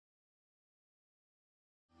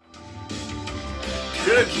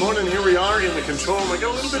Good morning, here we are in the control room. I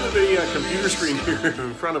got a little bit of the computer screen here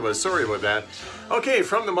in front of us. Sorry about that. Okay,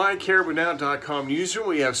 from the MyCaribouNow.com newsroom,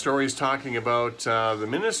 we have stories talking about the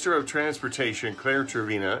Minister of Transportation, Claire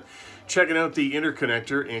Trevina, checking out the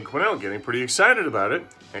interconnector in Quesnel, getting pretty excited about it,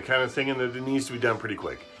 and kind of thinking that it needs to be done pretty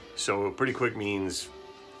quick. So pretty quick means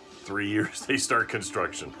 3 years they start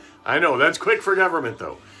construction. I know, that's quick for government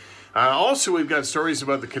though. Also, we've got stories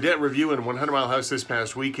about the Cadet Review in 100 Mile House this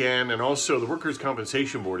past weekend, and also the Workers'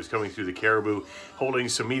 Compensation Board is coming through the Caribou, holding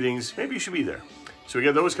some meetings. Maybe you should be there. So we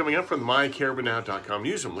got those coming up from the MyCaribouNow.com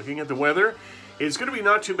newsroom. Looking at the weather, it's going to be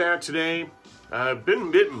not too bad today. Been a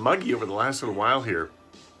bit muggy over the last little while here.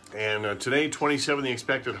 And today, 27 the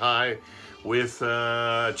expected high, with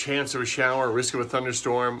a chance of a shower, risk of a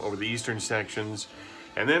thunderstorm over the eastern sections.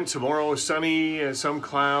 And then tomorrow, sunny, some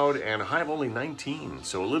cloud, and a high of only 19.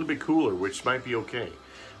 So a little bit cooler, which might be okay.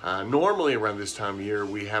 Normally around this time of year,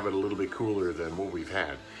 we have it a little bit cooler than what we've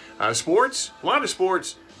had. Sports, a lot of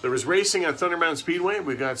sports. There was racing at Thunder Mountain Speedway.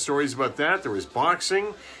 We've got stories about that. There was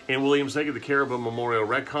boxing in Williams Lake at the Caribou Memorial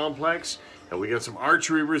Rec Complex. And we got some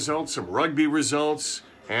archery results, some rugby results,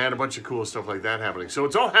 and a bunch of cool stuff like that happening. So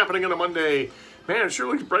it's all happening on a Monday. Man, it sure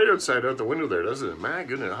looks bright outside out the window there, doesn't it? My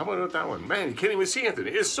goodness, how about that one? Man, you can't even see anything.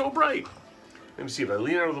 It's so bright. Let me see if I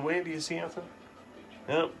lean out of the way. Do you see anything?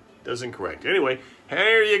 Nope, doesn't correct. Anyway,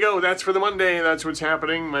 there you go. That's for the Monday. That's what's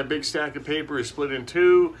happening. My big stack of paper is split in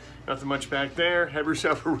two. Nothing much back there. Have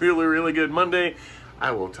yourself a really, really good Monday.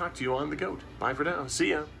 I will talk to you on the GOAT. Bye for now. See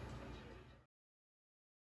ya.